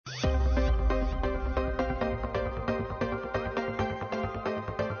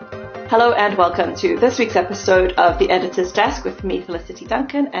Hello and welcome to this week's episode of The Editor's Desk with me, Felicity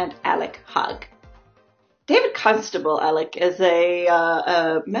Duncan, and Alec Hogg. David Constable, Alec, is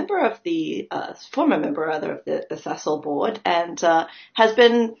a member of the, former member rather of the Cecil board and has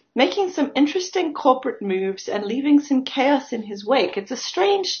been making some interesting corporate moves and leaving some chaos in his wake. It's a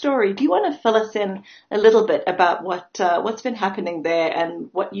strange story. Do you want to fill us in a little bit about what's been happening there and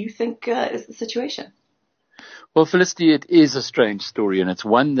what you think is the situation? Well, Felicity, it is a strange story, and it's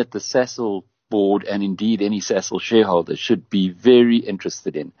one that the Cecil board and indeed any Cecil shareholder should be very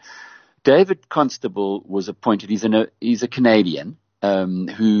interested in. David Constable was appointed. He's a Canadian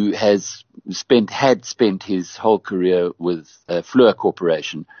who had spent his whole career with Fluor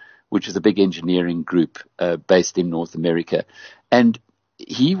Corporation, which is a big engineering group based in North America, and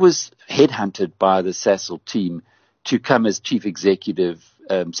he was headhunted by the Cecil team to come as chief executive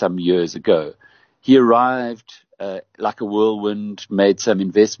some years ago. He arrived like a whirlwind, made some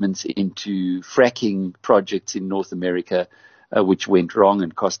investments into fracking projects in North America, which went wrong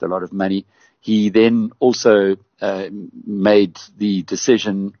and cost a lot of money. He then also made the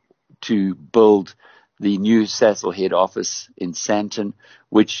decision to build the new Cecil head office in Sandton,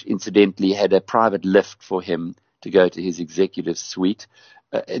 which incidentally had a private lift for him to go to his executive suite.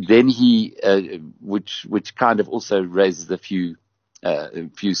 Then he, which kind of also raises a few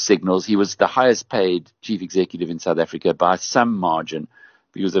signals. He was the highest paid chief executive in South Africa by some margin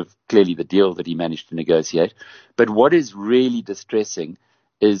because of clearly the deal that he managed to negotiate. But what is really distressing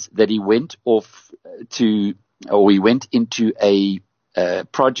is that he went into a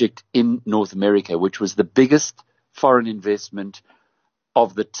project in North America, which was the biggest foreign investment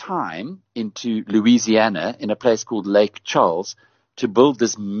of the time into Louisiana in a place called Lake Charles to build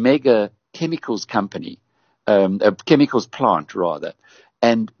this mega chemicals company. A chemicals plant, rather.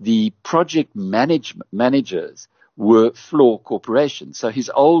 And the project managers were Fluor Corporation. So his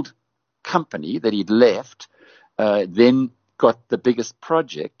old company that he'd left then got the biggest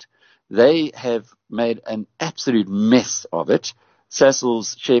project. They have made an absolute mess of it.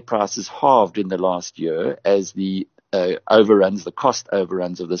 Cecil's share price has halved in the last year as the cost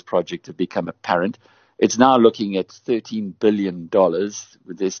overruns of this project have become apparent. It's now looking at $13 billion.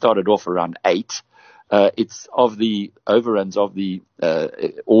 They started off around $8 billion. It's of the overruns of the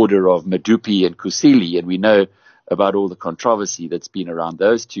order of Medupi and Kusile, and we know about all the controversy that's been around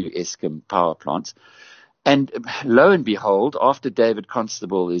those two Eskom power plants. And lo and behold, after David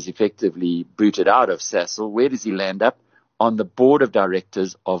Constable is effectively booted out of Cecil, where does he land up? On the board of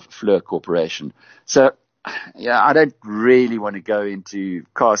directors of Fluor Corporation. So, yeah, I don't really want to go into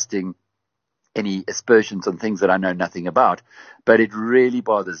casting any aspersions on things that I know nothing about, but it really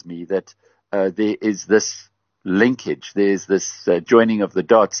bothers me that there is this linkage, there's this joining of the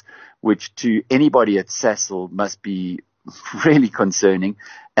dots, which to anybody at Cecil must be really concerning.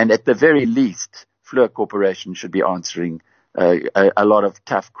 And at the very least, Fluor Corporation should be answering a lot of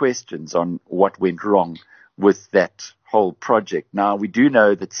tough questions on what went wrong with that whole project. Now, we do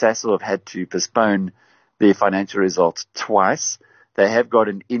know that Cecil have had to postpone their financial results twice. They have got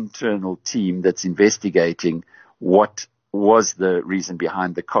an internal team that's investigating what was the reason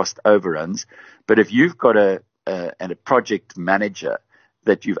behind the cost overruns. But if you've got a project manager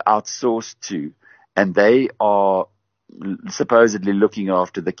that you've outsourced to, and they are supposedly looking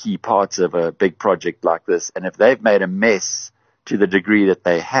after the key parts of a big project like this, and if they've made a mess to the degree that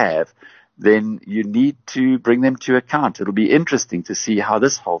they have, then you need to bring them to account. It'll be interesting to see how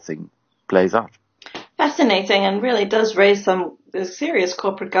this whole thing plays out. Fascinating, and really does raise some serious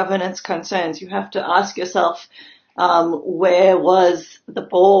corporate governance concerns. You have to ask yourself, where was the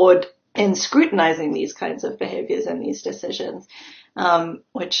board in scrutinizing these kinds of behaviors and these decisions?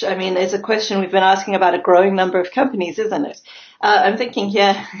 Which, I mean, is a question we've been asking about a growing number of companies, isn't it? I'm thinking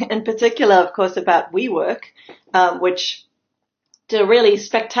here in particular, of course, about WeWork, which did a really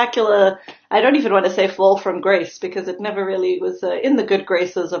spectacular, I don't even want to say fall from grace, because it never really was in the good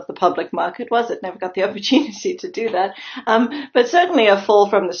graces of the public market, was it? Never got the opportunity to do that. But certainly a fall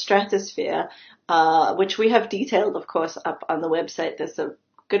from the stratosphere, which we have detailed, of course, up on the website. There's a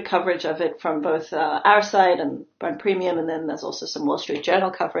good coverage of it from both our side and Brand Premium, and then there's also some Wall Street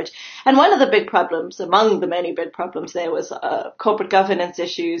Journal coverage. And one of the big problems, among the many big problems there, was corporate governance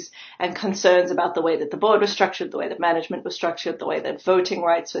issues and concerns about the way that the board was structured, the way that management was structured, the way that voting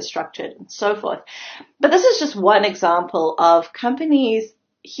rights were structured, and so forth. But this is just one example of companies,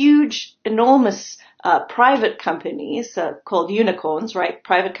 huge, enormous private companies called unicorns, right?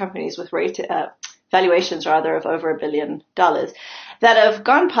 Private companies with valuations rather of over $1 billion that have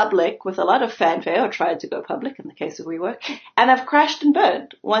gone public with a lot of fanfare, or tried to go public in the case of WeWork, and have crashed and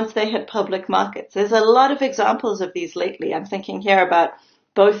burned once they hit public markets. There's a lot of examples of these lately. I'm thinking here about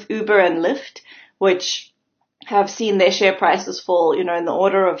both Uber and Lyft, which have seen their share prices fall, in the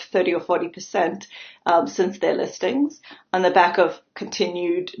order of 30 or 40% since their listings, on the back of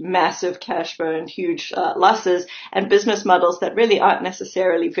continued massive cash burn, huge losses, and business models that really aren't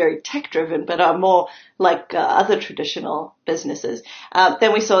necessarily very tech-driven, but are more like other traditional businesses.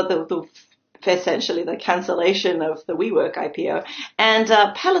 Then we saw essentially the cancellation of the WeWork IPO, and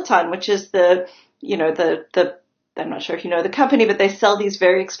Peloton, which is the I'm not sure if you know the company, but they sell these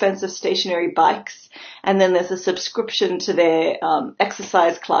very expensive stationary bikes. And then there's a subscription to their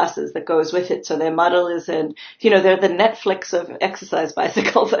exercise classes that goes with it. So their model is they're the Netflix of exercise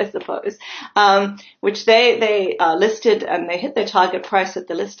bicycles, I suppose, which they listed, and they hit their target price at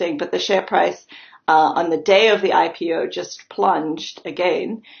the listing, but the share price on the day of the IPO just plunged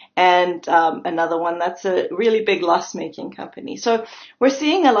again. And another one that's a really big loss-making company. So we're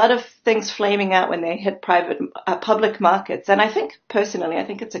seeing a lot of things flaming out when they hit public markets. And I think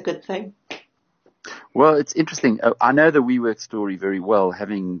it's a good thing. Well, it's interesting. I know the WeWork story very well,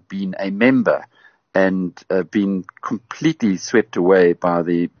 having been a member and been completely swept away by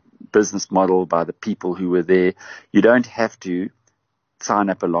the business model, by the people who were there. You don't have to sign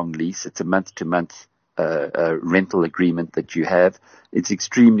up a long lease. It's a month-to-month rental agreement that you have. It's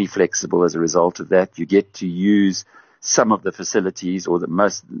extremely flexible as a result of that. You get to use some of the facilities, or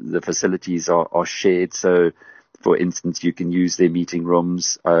most of the facilities are shared. So, for instance, you can use their meeting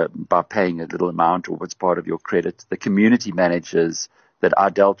rooms by paying a little amount, or what's part of your credit. The community managers that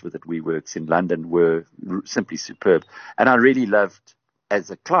I dealt with at WeWorks in London were simply superb. And I really loved, as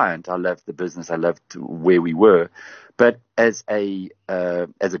a client, I loved the business. I loved where we were. But as a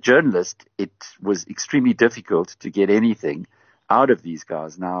journalist, it was extremely difficult to get anything out of these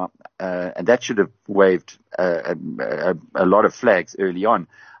guys now, and that should have waved a lot of flags early on.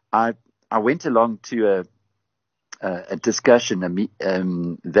 I went along to a discussion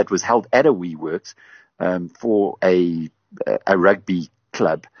that was held at a WeWorks for a rugby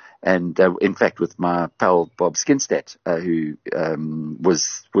club. And in fact, with my pal Bob Skinstead, who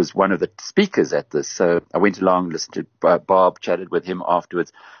was one of the speakers at this. So I went along, listened to Bob, chatted with him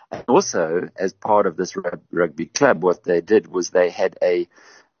afterwards. And also, as part of this rugby club, what they did was they had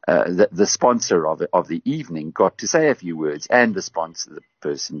the sponsor of the evening got to say a few words, and the sponsor, the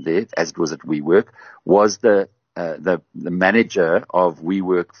person there, as it was at WeWork, was the manager of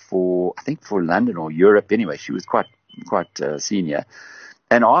WeWork for London or Europe. Anyway, she was quite senior.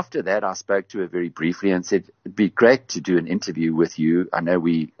 And after that, I spoke to her very briefly and said, it'd be great to do an interview with you. I know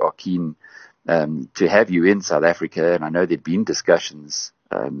we are keen to have you in South Africa, and I know there'd been discussions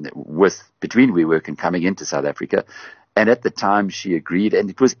between WeWork and coming into South Africa. And at the time, she agreed, and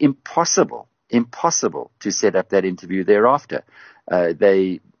it was impossible to set up that interview thereafter.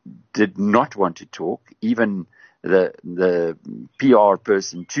 They did not want to talk. Even the PR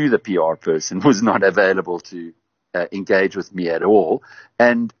person to the PR person was not available to engage with me at all.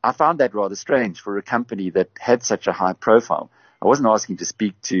 And I found that rather strange for a company that had such a high profile. I wasn't asking to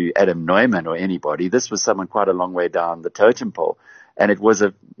speak to Adam Neumann or anybody. This was someone quite a long way down the totem pole. And it was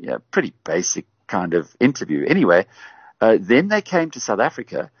a pretty basic kind of interview. Anyway, then they came to South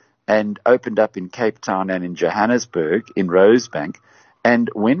Africa and opened up in Cape Town and in Johannesburg, in Rosebank. And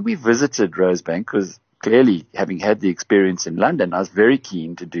when we visited Rosebank, because clearly having had the experience in London, I was very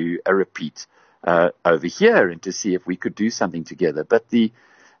keen to do a repeat over here and to see if we could do something together. But the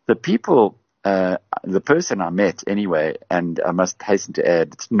people, the person I met anyway, and I must hasten to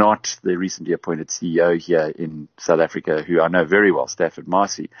add, it's not the recently appointed CEO here in South Africa, who I know very well, Stafford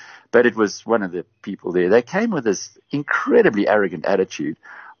Marcy, but it was one of the people there. They came with this incredibly arrogant attitude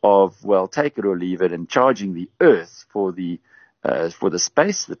of, well, take it or leave it, and charging the earth for the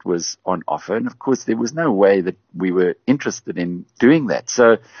space that was on offer. And of course, there was no way that we were interested in doing that.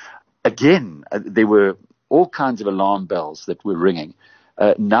 So again, there were all kinds of alarm bells that were ringing.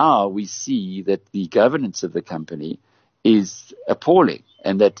 Now we see that the governance of the company is appalling,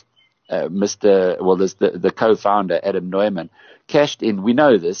 and that the co-founder, Adam Neumann, cashed in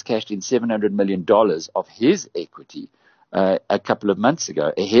 $700 million of his equity a couple of months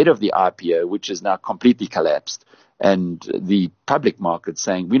ago, ahead of the IPO, which is now completely collapsed. And the public market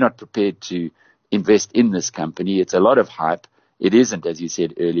saying, we're not prepared to invest in this company. It's a lot of hype. It isn't, as you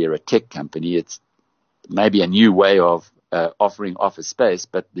said earlier, a tech company. It's maybe a new way of offering office space,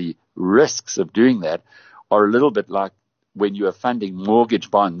 but the risks of doing that are a little bit like when you are funding mortgage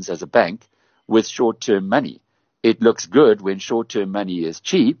bonds as a bank with short-term money. It looks good when short-term money is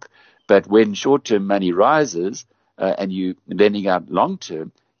cheap, but when short-term money rises and you lending out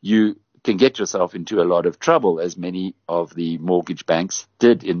long-term, you can get yourself into a lot of trouble, as many of the mortgage banks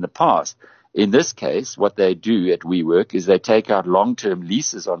did in the past. In this case, what they do at WeWork is they take out long-term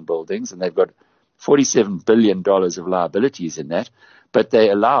leases on buildings, and they've got $47 billion of liabilities in that, but they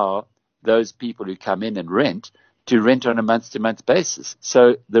allow those people who come in and rent to rent on a month-to-month basis.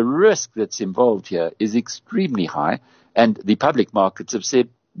 So the risk that's involved here is extremely high, and the public markets have said,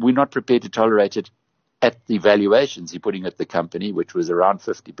 we're not prepared to tolerate it at the valuations you're putting at the company, which was around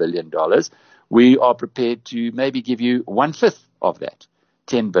 $50 billion. We are prepared to maybe give you one-fifth of that,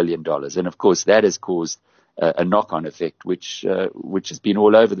 $10 billion. And of course, that has caused a knock-on effect, which has been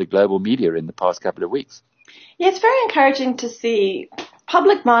all over the global media in the past couple of weeks. Yeah, it's very encouraging to see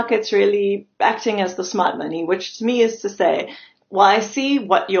public markets really acting as the smart money, which to me is to say, well, I see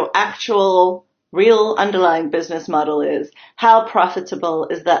what your actual real underlying business model is. How profitable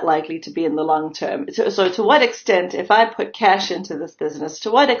is that likely to be in the long term? So to what extent, if I put cash into this business,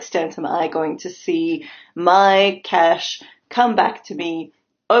 to what extent am I going to see my cash come back to me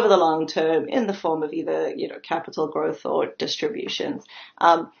over the long term in the form of either, capital growth or distributions?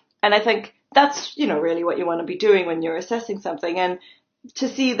 And I think that's, really what you want to be doing when you're assessing something. And to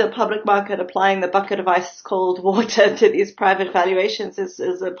see the public market applying the bucket of ice cold water to these private valuations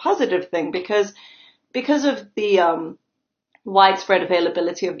is a positive thing because of the widespread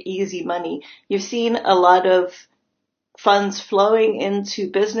availability of easy money. You've seen a lot of funds flowing into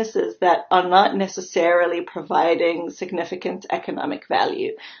businesses that are not necessarily providing significant economic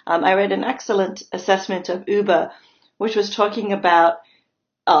value. I read an excellent assessment of Uber, which was talking about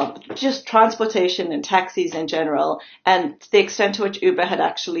just transportation and taxis in general, and the extent to which Uber had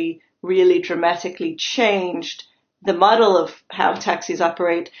actually really dramatically changed the model of how taxis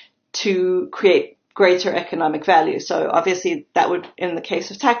operate to create greater economic value. So obviously that would, in the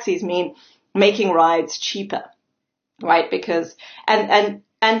case of taxis, mean making rides cheaper, right? Because, and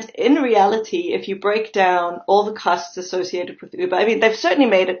in reality, if you break down all the costs associated with Uber, I mean, they've certainly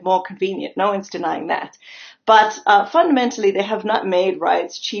made it more convenient. No one's denying that. But fundamentally, they have not made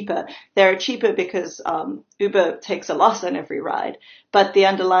rides cheaper. They're cheaper because Uber takes a loss on every ride. But the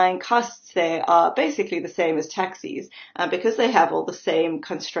underlying costs there are basically the same as taxis because they have all the same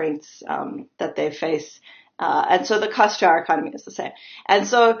constraints that they face. And so the cost to our economy is the same. And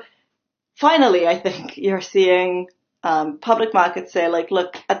so finally, I think you're seeing public markets say, like,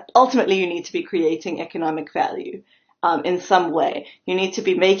 look, ultimately you need to be creating economic value. In some way. You need to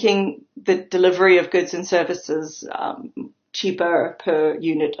be making the delivery of goods and services cheaper per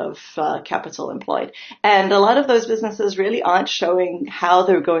unit of capital employed. And a lot of those businesses really aren't showing how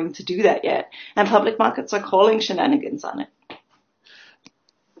they're going to do that yet. And public markets are calling shenanigans on it.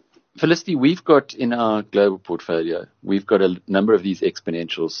 Felicity, we've got in our global portfolio, we've got a number of these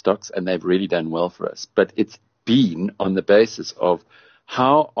exponential stocks, and they've really done well for us. But it's been on the basis of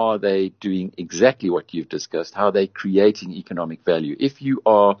how are they doing exactly what you've discussed? How are they creating economic value? If you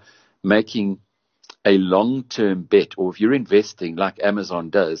are making a long-term bet, or if you're investing like Amazon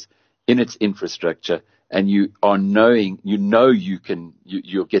does in its infrastructure, and you are knowing,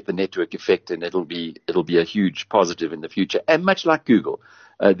 you'll get the network effect, and it'll be a huge positive in the future. And much like Google,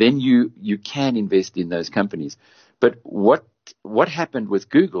 then you can invest in those companies. But what happened with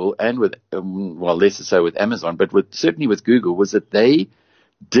Google and with, less so with Amazon, but certainly with Google, was that they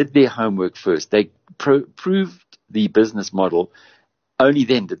did their homework first. They proved the business model. Only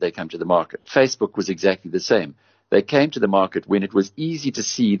then did they come to the market. Facebook was exactly the same. They came to the market when it was easy to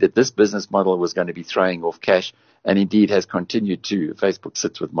see that this business model was going to be throwing off cash, and indeed has continued to. Facebook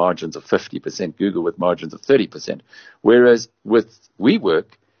sits with margins of 50%, Google with margins of 30%. Whereas with WeWork,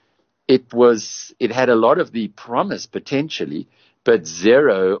 it had a lot of the promise potentially, but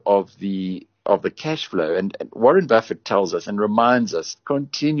zero of the cash flow. And Warren Buffett tells us and reminds us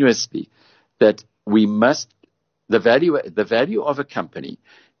continuously that the value of a company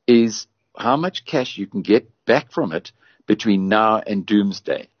is how much cash you can get back from it between now and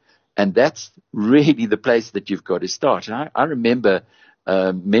doomsday. And that's really the place that you've got to start. And I remember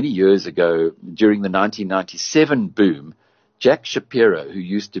many years ago during the 1997 boom, Jack Shapiro, who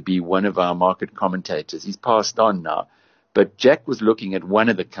used to be one of our market commentators, he's passed on now, but Jack was looking at one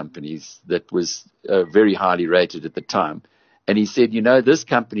of the companies that was very highly rated at the time. And he said, this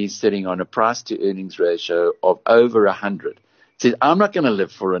company is sitting on a price to earnings ratio of over 100. He said, I'm not going to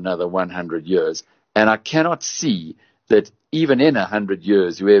live for another 100 years. And I cannot see that even in 100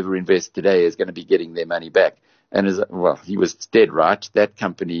 years, whoever invests today is going to be getting their money back. And he was dead right. That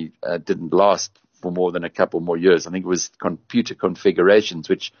company didn't last for more than a couple more years. I think it was Computer Configurations,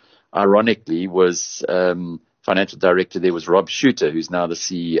 which ironically was financial director there was Rob Shuter, who's now the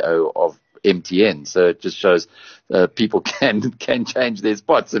CEO of MTN. So it just shows people can change their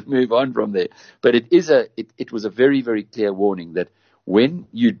spots and move on from there. But it was a very, very clear warning that when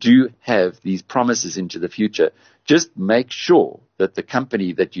you do have these promises into the future, just make sure that the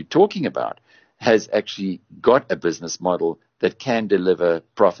company that you're talking about has actually got a business model that can deliver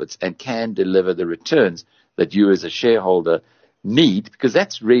profits and can deliver the returns that you as a shareholder need, because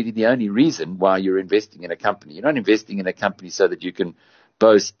that's really the only reason why you're investing in a company. You're not investing in a company so that you can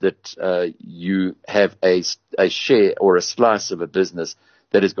boast that you have a share or a slice of a business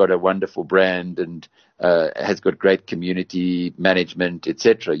that has got a wonderful brand and has got great community management,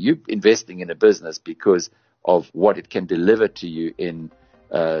 etc. You're investing in a business because of what it can deliver to you in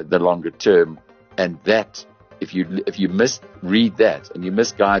the longer term. And that, if you misread that and you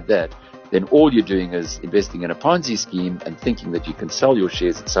misguide that, then all you're doing is investing in a Ponzi scheme and thinking that you can sell your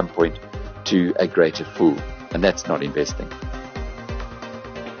shares at some point to a greater fool. And that's not investing.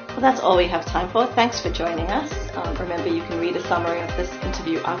 Well, that's all we have time for. Thanks for joining us. Remember, you can read a summary of this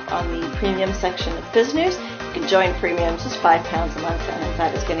interview up on the premium section of BizNews. You can join premium, just £5 a month, and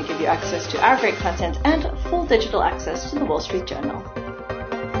that is going to give you access to our great content and full digital access to the Wall Street Journal.